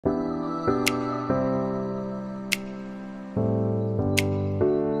Welcome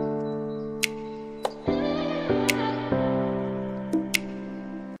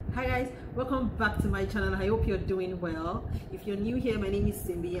back to my channel. I hope you're doing well. If you're new here, my name is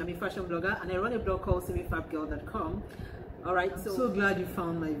Simby. I'm a fashion blogger and I run a blog called Simbbyfabgirl.com. Alright, so glad you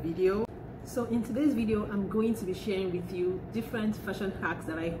found my video. So in today's video, I'm going to be sharing with you different fashion hacks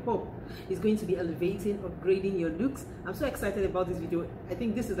that I hope is going to be elevating, upgrading your looks. I'm so excited about this video. I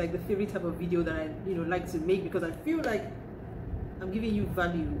think this is like the favorite type of video that I like to make, because I feel like I'm giving you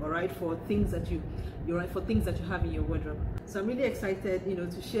value, all right, for things that you have in your wardrobe. So I'm really excited,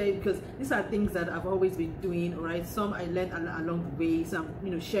 to share, because these are things that I've always been doing, all right. Some I learned along the way, so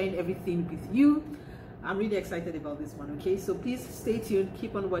I'm sharing everything with you. I'm really excited about this one. Okay, so please stay tuned,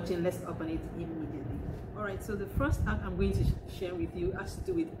 keep on watching. Let's open it immediately. All right, so the first hack I'm going to share with you has to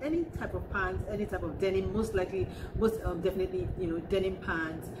do with any type of pants, any type of denim, most definitely denim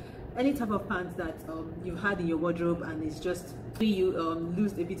pants, any type of pants that you've had in your wardrobe and it's just you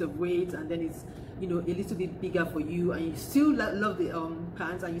lose a bit of weight, and then it's a little bit bigger for you, and you still love the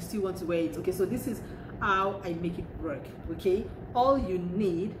pants and you still want to wear it. Okay, so this is how I make it work. Okay, all you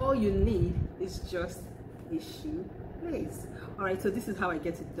need is just a shoelace. All right, so this is how I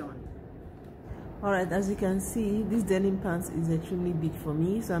get it done. All right, as you can see, this denim pants is extremely big for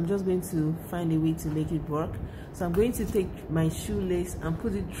me, so I'm just going to find a way to make it work. So I'm going to take my shoelace and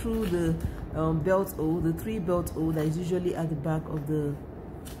put it through the belt hole, the 3 belt hole that is usually at the back of the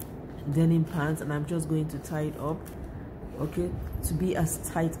denim pants, and I'm just going to tie it up, okay, to be as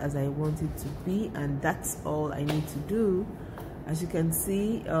tight as I want it to be, and that's all I need to do. As you can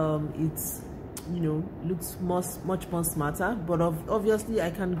see, it's looks much more smarter, but obviously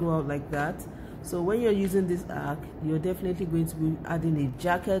I can't go out like that. So when you're using this hack, you're definitely going to be adding a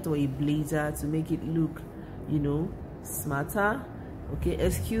jacket or a blazer to make it look smarter. Okay,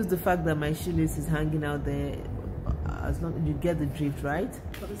 excuse the fact that my shoelace is hanging out there, as long as you get the drift, right?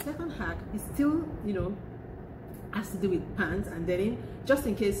 So the second hack is still has to do with pants and denim, just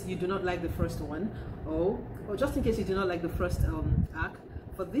in case you do not like the first one, or just in case you do not like the first hack.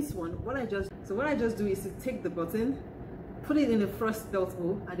 For this one, what I just do is to take the button, put it in the first belt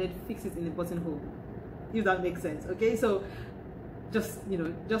hole, and then fix it in the button hole, if that makes sense. Okay, so just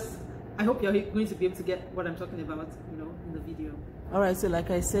I hope you're going to be able to get what I'm talking about in the video. All right, so like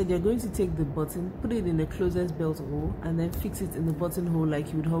I said, you're going to take the button, put it in the closest belt hole, and then fix it in the button hole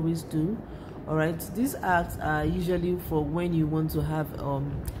like you would always do. All right, these hacks are usually for when you want to have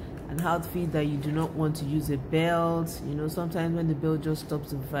an outfit that you do not want to use a belt. Sometimes when the belt just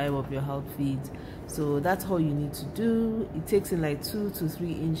stops the vibe of your outfit. So that's all you need to do. It takes in like 2 to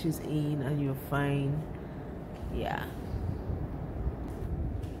 3 inches in and you're fine. Yeah.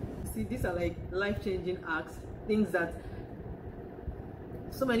 See, these are like life-changing hacks, things that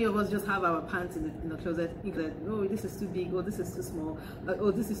so many of us just have our pants in the closet, think that, oh, this is too big, oh, this is too small,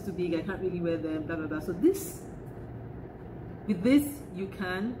 oh, this is too big, I can't really wear them, blah blah blah. So with this you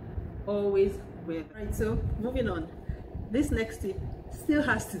can always wear. Right, so moving on, this next tip still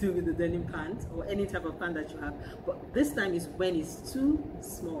has to do with the denim pants or any type of pant that you have, but this time is when it's too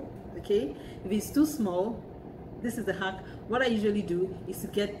small. Okay, if it's too small, this is the hack. What I usually do is to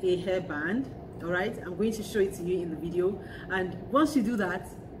get a hairband. All right, I'm going to show it to you in the video, and once you do that,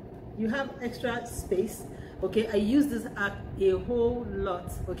 you have extra space. Okay, I used this hack a whole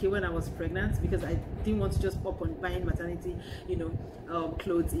lot, okay, when I was pregnant, because I didn't want to just pop on buying maternity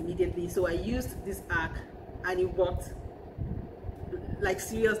clothes immediately. So I used this hack and it worked. Like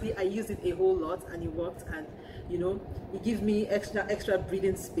seriously, I used it a whole lot and it worked, and it gives me extra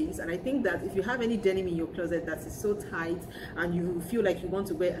breathing space. And I think that if you have any denim in your closet that is so tight and you feel like you want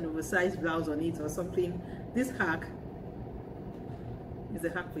to wear an oversized blouse on it or something, this hack is a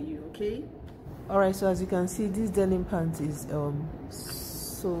hack for you. Okay. All right, so as you can see, this denim pant is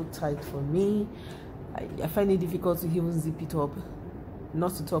so tight for me. I find it difficult to even zip it up,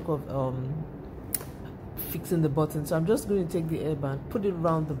 not to talk of fixing the button. So I'm just going to take the hairband, put it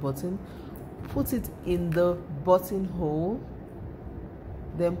around the button, put it in the button hole,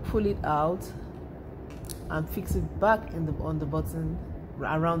 then pull it out and fix it back on the button,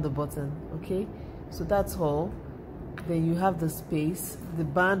 around the button. Okay, so that's all. Then you have the space. The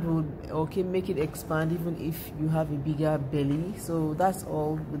band will make it expand even if you have a bigger belly. So that's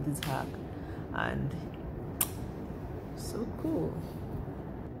all with this hack, and so cool.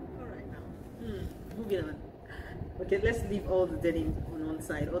 All right, now moving on. Okay, let's leave all the denim on one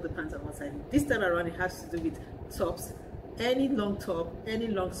side, all the pants on one side. This time around, it has to do with tops. Any long top, any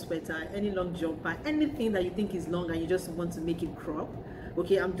long sweater, any long jumper, anything that you think is long and you just want to make it crop.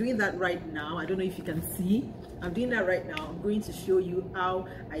 Okay, I'm doing that right now. I don't know if you can see. I'm doing that right now. I'm going to show you how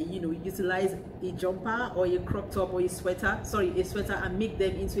I utilize a jumper or a crop top or a sweater, and make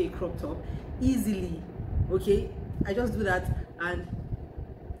them into a crop top easily. Okay, I just do that and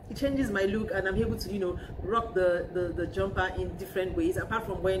it changes my look, and I'm able to rock the jumper in different ways. Apart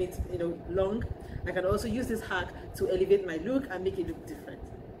from wearing it long, I can also use this hack to elevate my look and make it look different.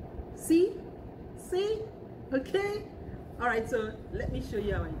 See, okay. All right, so let me show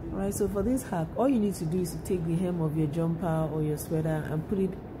you how I do. All right, so for this hack, all you need to do is to take the hem of your jumper or your sweater and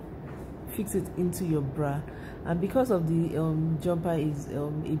fix it into your bra. And because of the jumper is a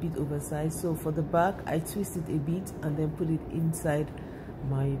bit oversized, so for the back I twist it a bit and then put it inside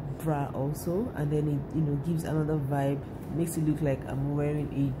my bra also, and then it gives another vibe, makes it look like I'm wearing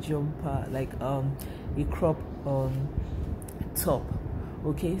a jumper, like a crop top.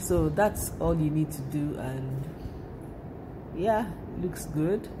 Okay, so that's all you need to do, and yeah, looks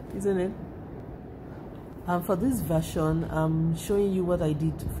good, isn't it? And for this version, I'm showing you what I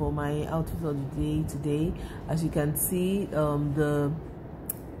did for my outfit of the day today. As you can see, the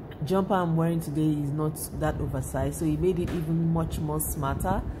jumper I'm wearing today is not that oversized, so it made it even much more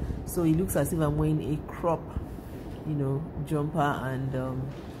smarter. So it looks as if I'm wearing a crop jumper, and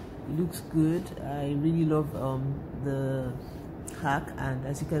it looks good. I really love the hack, and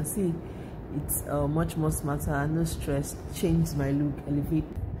as you can see, it's much more smarter, no stress, changed my look, elevate.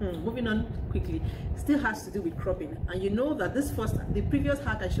 Moving on quickly, still has to do with cropping, and you know that the previous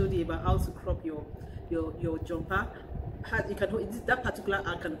hack I showed you about how to crop your jumper, that particular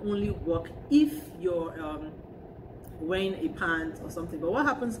hack can only work if you're wearing a pant or something. But what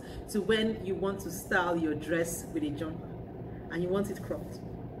happens to when you want to style your dress with a jumper and you want it cropped?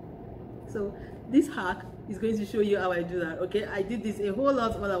 So this hack is going to show you how I do that. Okay, I did this a whole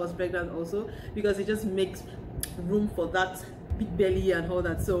lot while I was pregnant also, because it just makes room for that big belly and all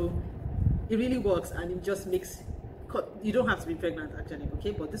that. So it really works, and it just makes, you don't have to be pregnant actually,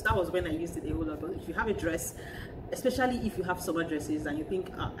 okay? But that was when I used it a whole lot. But if you have a dress, especially if you have summer dresses and you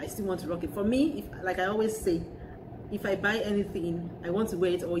think, I still want to rock it. For me, like I always say, if I buy anything, I want to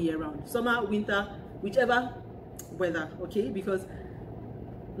wear it all year round, summer, winter, whichever weather, okay? Because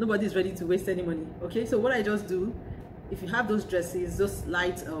nobody's ready to waste any money. Okay, so what I just do, if you have those dresses, those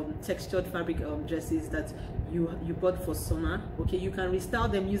light textured fabric dresses that you bought for summer, okay, you can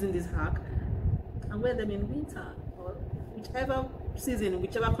restyle them using this hack and wear them in winter or whichever season,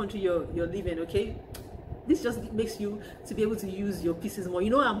 whichever country you're living. Okay, this just makes you to be able to use your pieces more.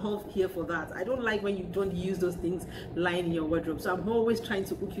 I'm all here for that. I don't like when you don't use those things lying in your wardrobe, so I'm always trying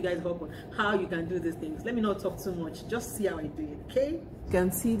to hook you guys up on how you can do these things. Let me not talk too much, just see how I do it. Okay, you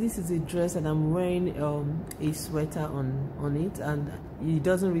can see this is a dress and I'm wearing a sweater on it, and it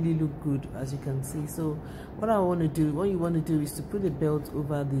doesn't really look good, as you can see. So what you want to do is to put a belt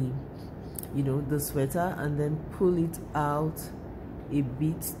over the sweater and then pull it out a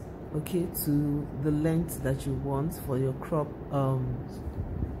bit, okay, to the length that you want for your crop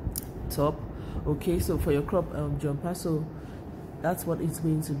top. Okay, so for your crop jumper, so that's what it's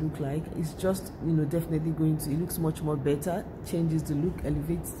going to look like. It's just definitely it looks much more better, changes the look,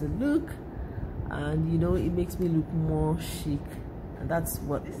 elevates the look, and it makes me look more chic, and that's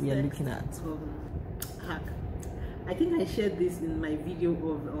what we are looking at. Hack. I think I shared this in my video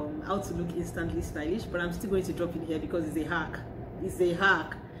of how to look instantly stylish, but I'm still going to drop it here because it's a hack. It's a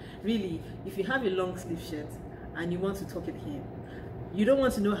hack. Really, if you have a long sleeve shirt and you want to tuck it in, you don't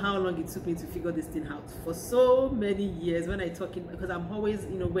want to know how long it took me to figure this thing out. For so many years when I tuck in, because I'm always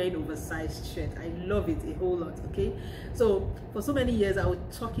wearing oversized shirt, I love it a whole lot. Okay, so for so many years I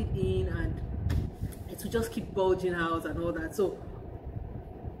would tuck it in and it would just keep bulging out and all that. So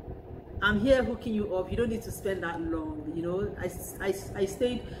I'm here hooking you up. You don't need to spend that long. I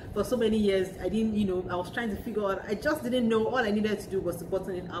stayed for so many years. I didn't, I was trying to figure out, I just didn't know. All I needed to do was to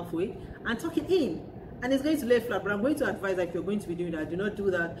button it halfway and tuck it in, and it's going to lay flat. But I'm going to advise that if you're going to be doing that, do not do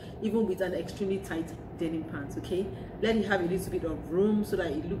that even with an extremely tight denim pants. Okay, let it have a little bit of room so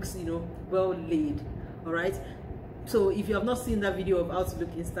that it looks well laid. All right, so if you have not seen that video of how to look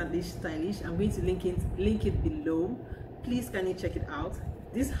instantly stylish, I'm going to link it below. Please can you check it out.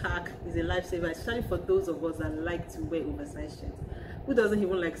 This hack is a lifesaver, especially for those of us that like to wear oversized shirts. Who doesn't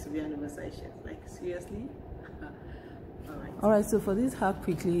even like to wear an oversized shirt? Like, seriously? Alright, so for this hack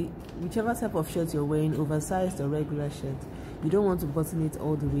quickly, whichever type of shirt you're wearing, oversized or regular shirt, you don't want to button it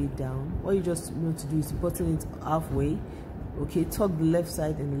all the way down. All you just want to do is to button it halfway. Okay, tuck the left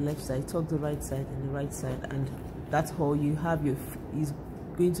side and the left side, tuck the right side and the right side, and that's how you have is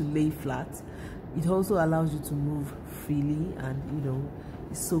going to lay flat. It also allows you to move freely, and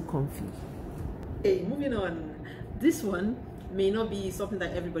it's so comfy. Okay, moving on. This one may not be something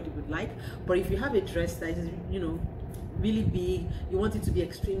that everybody would like. But if you have a dress that is, you know, really big, you want it to be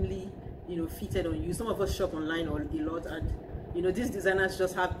extremely, you know, fitted on you. Some of us shop online a lot, and you know, these designers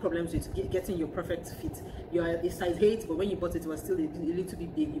just have problems with getting your perfect fit. You are a size 8, but when you bought it, it was still a little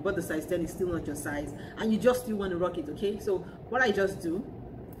bit big. You bought the size 10, it's still not your size, and you just still want to rock it. Okay, so what I just do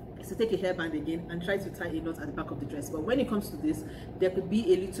is to take a hairband again and try to tie a knot at the back of the dress. But when it comes to this, there could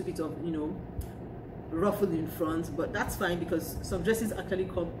be a little bit of, you know, ruffle in front, but that's fine because some dresses actually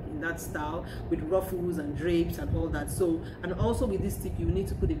come in that style with ruffles and drapes and all that. So, and also with this tip, you need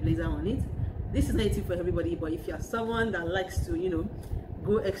to put a blazer on it. This is not a tip for everybody, but if you're someone that likes to, you know,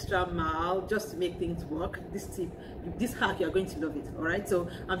 go extra mile just to make things work, this hack, you're going to love it. All right, so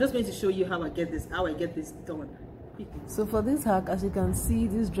I'm just going to show you how I get this done quickly. So for this hack, as you can see,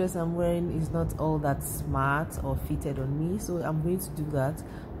 this dress I'm wearing is not all that smart or fitted on me, so I'm going to do that.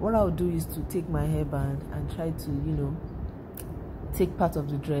 What I'll do is to take my hairband and try to, you know, take part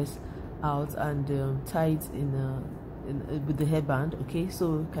of the dress out and tie it with the hairband. Okay,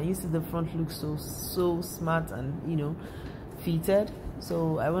 so can you see the front looks so smart and, you know, fitted?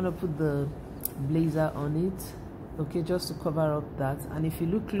 So I want to put the blazer on it, okay, just to cover up that. And if you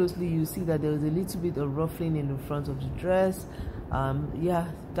look closely, you see that there was a little bit of ruffling in the front of the dress. Yeah,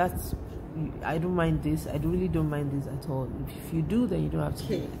 that's, I don't mind this. I really don't mind this at all. If you do, then you don't have to.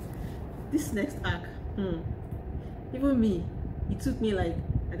 Okay, this next arc, even me, it took me like,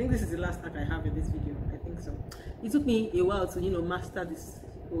 I think this is the last arc I have in this video. I think so. It took me a while to, you know, master this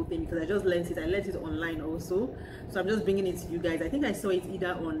whole thing because I just learned it. I learned it online also, so I'm just bringing it to you guys. I think I saw it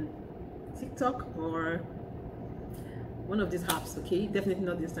either on TikTok or one of these apps. Okay, definitely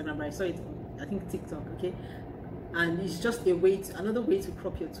not Instagram, but I saw it on, I think, TikTok. Okay, and it's just a way to, another way to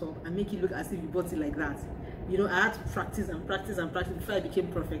crop your top and make it look as if you bought it like that. You know, I had to practice and practice and practice before I became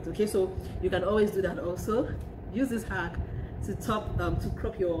perfect. Okay, so you can always do that also. Use this hack to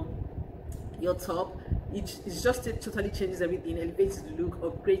crop your top. It just totally changes everything, elevates the look,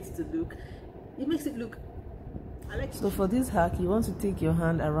 upgrades the look. It makes it look, I like it. So for this hack, you want to take your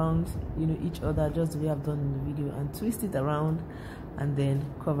hand around, you know, each other, just the way I've done in the video, and twist it around and then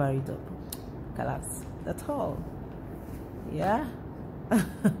cover it up. Kalas, that's all. Yeah.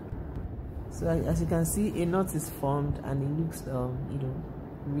 So as you can see, a knot is formed and it looks you know,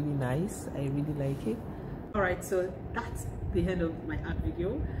 really nice. I really like it. All right, so that's the end of my art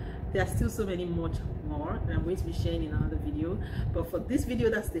video. There are still so much more that I'm going to be sharing in another video, but for this video,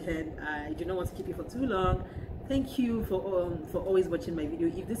 that's the end. I do not want to keep you for too long. Thank you for always watching my video.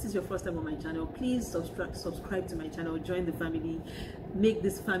 If this is your first time on my channel, please subscribe to my channel, join the family, make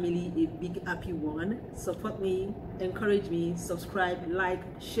this family a big happy one. Support me, encourage me, subscribe, like,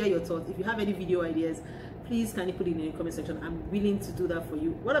 share your thoughts. If you have any video ideas, please kindly put it in the comment section. I'm willing to do that for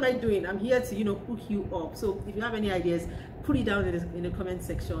you. What am I doing? I'm here to, you know, hook you up. So if you have any ideas, put it down in the comment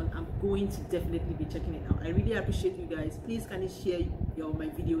section. I'm going to definitely be checking it out. I really appreciate you guys. Please kindly share my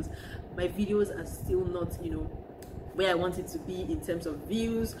videos. My videos are still not, you know, where I want it to be in terms of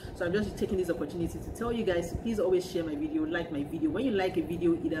views, so I'm just taking this opportunity to tell you guys to please always share my video, like my video. When you like a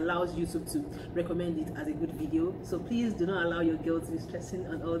video, it allows YouTube to recommend it as a good video. So please do not allow your girl to be stressing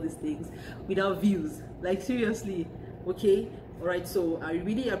on all these things without views. Like, seriously, okay? All right, so I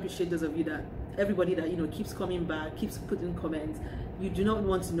really appreciate those of you that, everybody that, you know, keeps coming back, keeps putting comments. You do not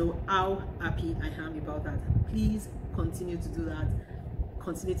want to know how happy I am about that. Please continue to do that.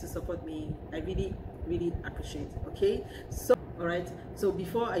 Continue to support me. I really appreciate it. Okay, so all right, so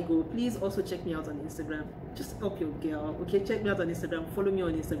before I go, please also check me out on Instagram. Just help your girl. Okay, check me out on Instagram, follow me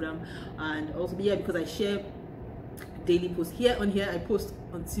on Instagram, and also be here because I share daily posts here. I post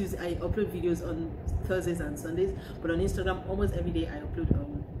on Tuesday. I upload videos on Thursdays and Sundays, but on Instagram almost every day I upload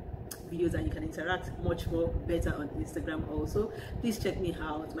videos, and you can interact much more better on Instagram also. Please check me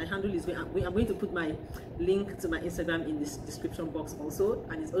out. My handle is I'm going to put my link to my Instagram in this description box also,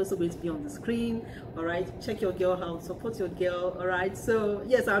 and it's also going to be on the screen. All right, check your girl out, support your girl. All right, so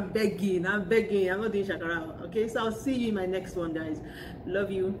yes, I'm begging, I'm not doing shakara. Okay, so I'll see you in my next one, guys.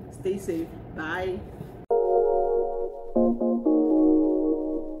 Love you, stay safe, bye.